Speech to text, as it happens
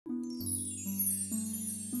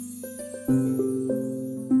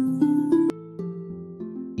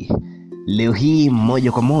Leo hii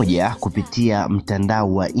moja kwa moja kupitia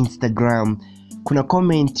mtandao wa Instagram kuna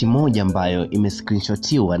comment moja ambayo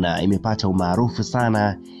imescreenshotiwa na imepata umaarufu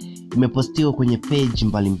sana, imepostiwa kwenye page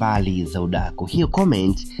mbalimbali za udaku. Hiyo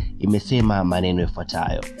comment imesema maneno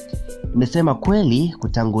yafuatayo. Imesema kweli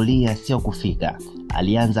kutangulia sio kufika.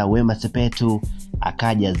 Alianza Wema Sepetu,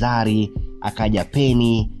 akaja Zari, akaja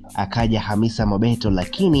Penny, akaja Hamisa Mobeto,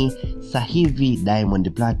 lakini sasa hivi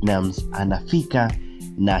Diamond Platnumz anafika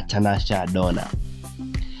na Tanasha Donna.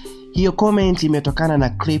 Hiyo comment imetokana na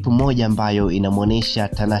clip moja ambayo inamuonesha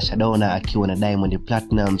Tanasha Donna akiwa na Diamond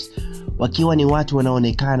Platnumz, wakiwa ni watu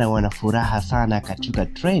wanaonekana wana furaha sana katika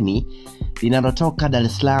treni linalotoka Dar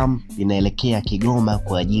es Salaam linaelekea Kigoma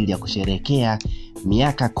kwa ajili ya kusherehekea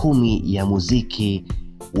miaka 10 ya muziki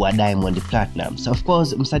wa Diamond Platnumz. Of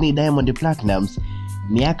course, msanii Diamond Platnumz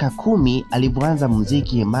miaka 10 alipoanza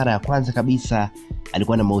muziki mara ya kwanza kabisa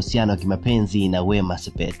alikuwa na mahusiano ya kimapenzi na Wema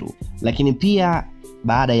Sepetu. Lakini pia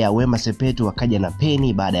baada ya Wema Sepetu akaja na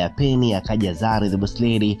Penny, baada ya Penny akaja Zari the Boss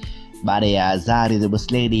Lady, baada ya Zari the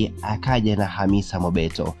Boss Lady akaja na Hamisa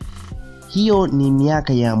Mobeto. Hiyo ni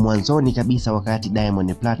miaka ya mwanzoni kabisa wakati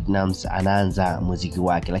Diamond Platnumz anaanza muziki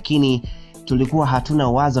wake, lakini tulikuwa hatuna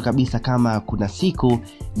wazo kabisa kama kuna siku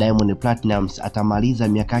Diamond Platnumz atamaliza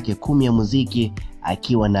miaka yake 10 ya muziki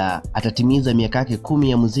akiwa na atatimiza miaka yake 10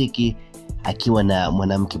 ya muziki akiwa na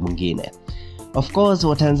mwanamke mwingine. Of course,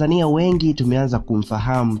 Watanzania wengi tumeanza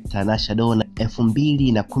kumfahamu Tanasha Donna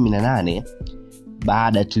 2018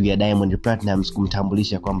 baada tu ya Diamond Platnumz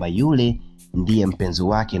kumtambulisha kwamba yule ndiye mpenzi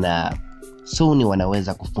wake na soon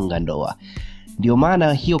wanaweza kufunga ndoa. Ndio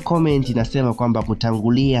maana hiyo comment inasema kwamba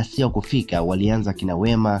kutangulia sio kufika. Walianza kina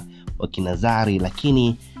Wema, wakina Zari,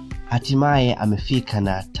 lakini hatimaye amefika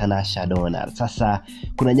na Tanasha Donna. Sasa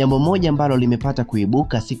kuna jambo moja ambalo limepata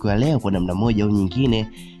kuibuka siku ya leo kwa namna moja au nyingine,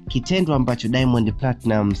 kitendo ambacho Diamond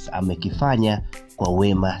Platnumz amekifanya kwa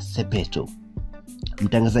Wema Sepetu.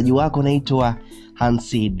 Mtangazaji wako naitwa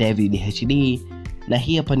Hansi David HD na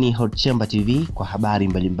hii hapa ni Hot Chamber TV kwa habari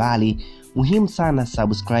mbalimbali. Muhimu sana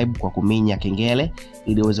subscribe kwa kuminya kengele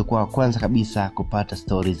ili uweze kuwa kwanza kabisa kupata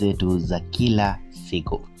stories zetu za kila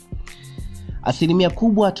siku. Asilimia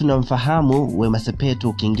kubwa tunamfahamu Wema Sepetu.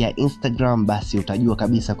 Ukiingia Instagram basi utajua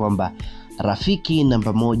kabisa kwamba rafiki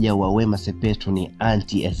namba 1 wa Wema Sepetu ni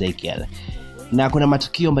Auntie Ezekiel. Na kuna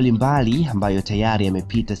matukio mbalimbali ambayo tayari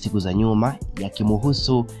yamepita siku za nyuma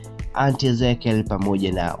yakimhusu Auntie Ezekiel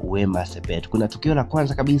pamoja na Wema Sepetu. Kuna tukio la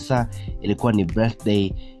kwanza kabisa ilikuwa ni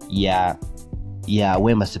birthday ya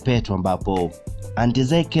Wema Sepetu ambapo Auntie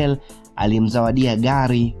Ezekiel alimzawadia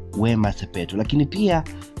gari Wema Sepetu. Lakini pia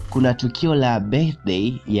kuna tukio la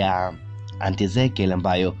birthday ya Auntie Ezekiel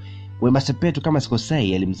ambayo Wema Sepetu kama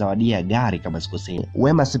sikosei alimzawadia gari kama sikosei.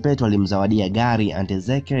 Wema Sepetu alimzawadia gari Auntie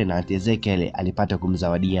Ezekiel na Auntie Ezekiel alipata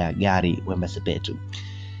kumzawadia gari Wema Sepetu.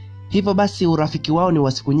 Hivyo basi urafiki wao ni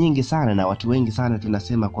wa siku nyingi sana na watu wengi sana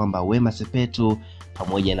tunasema kwamba Wema Sepetu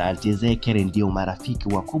pamoja na Auntie Ezekiel ndio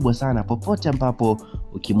marafiki wakubwa sana. Popote ambapo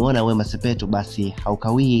ukimwona Wema Sepetu basi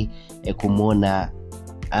haukawii kumwona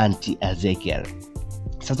Auntie Ezekiel.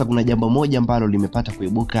 Sasa kuna jambo moja ambalo limepata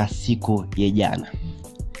kuibuka siku ya jana.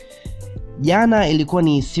 Jana ilikuwa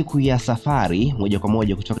ni siku ya safari moja kwa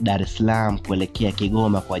moja kutoka Dar es Salaam kuelekea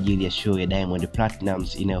Kigoma kwa ajili ya show ya Diamond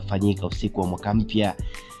Platnumz inayofanyika usiku wa mwaka mpya.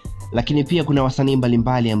 Lakini pia kuna wasanii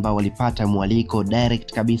mbalimbali ambao walipata mwaliko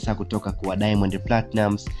direct kabisa kutoka kwa Diamond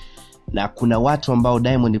Platnumz, na kuna watu ambao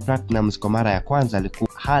Diamond Platnumz kwa mara ya kwanza alikuwa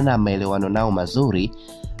hana maelewano nao mazuri,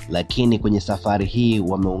 lakini kwenye safari hii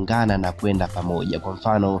wameungana na kwenda pamoja. Kwa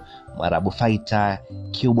mfano Mwarabu Fighter,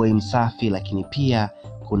 Q-Boy Msafi, lakini pia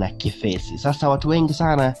kuna Kifesi. Sasa watu wengi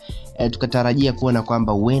sana tukatarajia kuona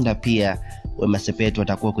kwamba huenda pia Wema Sepetu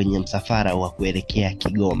atakuwa kwenye msafara wa kuelekea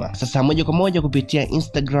Kigoma. Sasa moja kwa moja kupitia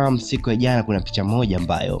Instagram siku ya jana kuna picha moja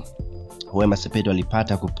ambayo Wema Sepetu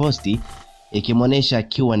alipata kuposti ikimuonesha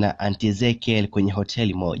akiwa na Auntie Ezekiel kwenye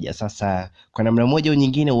hoteli moja. Sasa kwa namna moja au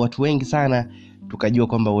nyingine watu wengi sana tukajua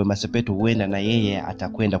kwamba Wema Sepetu huenda na yeye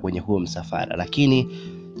atakwenda kwenye huo msafara. Lakini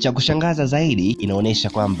cha kushangaza zaidi inaonesha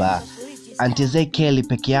kwamba Auntie Ezekiel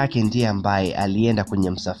peke yake ndiye ambaye alienda kwenye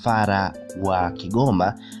msafara wa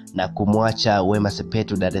Kigoma na kumwacha Wema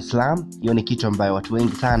Sepetu Dar es Salaam. Hiyo ni kitu ambayo watu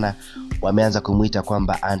wengi sana wameanza kumuita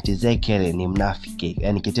kwamba Auntie Ezekiel ni mnafiki.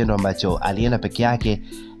 Yaani kitendo ambacho alienda peke yake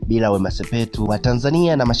bila Wema Sepetu.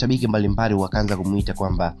 Watanzania na mashabiki mbalimbali wakaanza kumuita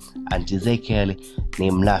kwamba Auntie Ezekiel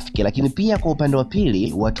ni mnafiki. Lakini pia kwa upande wa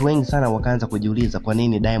pili watu wengi sana wakaanza kujiuliza kwa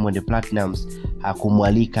nini Diamond Platnumz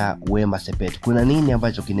hakumwalika Wema Sepetu. Kuna nini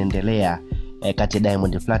ambacho kinaendelea kati ya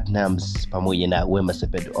Diamond Platnumz pamoja na Wema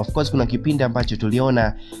Sepetu. Of course kuna kipindi ambacho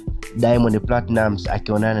tuliona Diamond Platnumz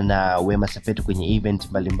akionana na Wema Sepetu kwenye event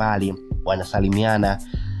mbalimbali wanasalimiana,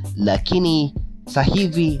 lakini sasa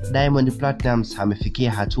hivi Diamond Platnumz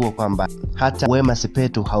amefikia hatua kwamba hata Wema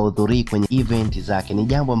Sepetu hahudhurii kwenye event zake. Ni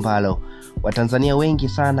jambo ambalo Watanzania wengi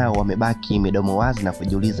sana wamebaki midomo wazi na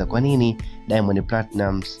kujiuliza kwa nini Diamond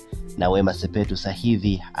Platnumz na Wema Sepetu sasa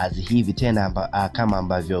hivi hazihivi tena kama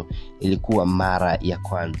ambavyo ilikuwa mara ya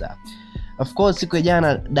kwanza. Of course siku ya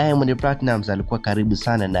jana Diamond Platnumz alikuwa karibu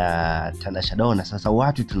sana na Tanasha Donna. Sasa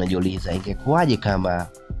watu tunajiuliza ingekuwaje kama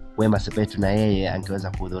Wema Sepetu na yeye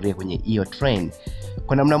angeweza kuhudhuria kwenye hiyo trend.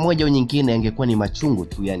 Kwa namna moja au nyingine angekuwa ni machungu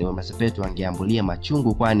tu, yani Wema Sepetu angeambulia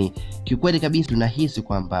machungu, kwani kiukweli kabisa tunahisi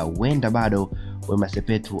kwamba huenda bado Wema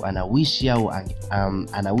Sepetu anawishi au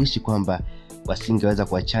anawishi kwamba wasingeweza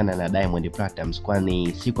kuachana na Diamond Platnumz,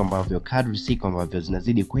 kwani siku ambavyo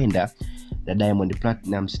zinazidi kwenda na Diamond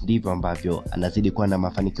Platnumz ndivyo ambavyo anazidi kuwa na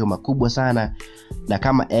mafanikio makubwa sana, na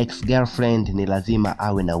kama ex girlfriend ni lazima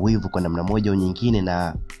awe na wivu kwa namna moja au nyingine.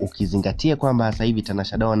 Na ukizingatia kwamba sasa hivi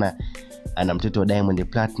Tanasha Donna ana mtoto wa Diamond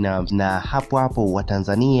Platnumz, na hapo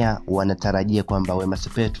Watanzania wanatarajia kwamba Wema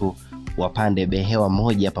Sepetu wapande behewa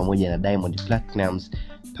moja pamoja na Diamond Platnumz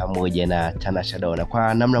pamoja na Tanasha Donna.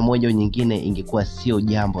 Kwa namna moja au nyingine ingekuwa sio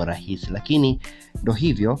jambo rahisi, lakini ndo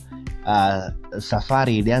hivyo.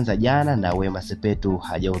 Safari ilianza jana na Wema Sepetu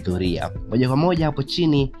hajahudhuria. Moja kwa moja hapo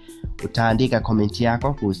chini utaandika comment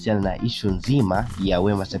yako kuhusiana na issue nzima ya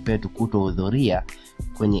Wema Sepetu kutohudhuria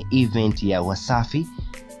kwenye event ya Wasafi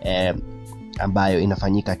ambayo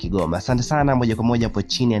inafanyika Kigoma. Asante sana. Moja kwa moja hapo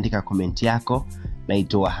chini andika comment yako.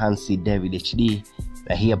 Naitwa Hansi David HD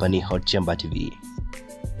na hii hapa ni Hot Chamber TV.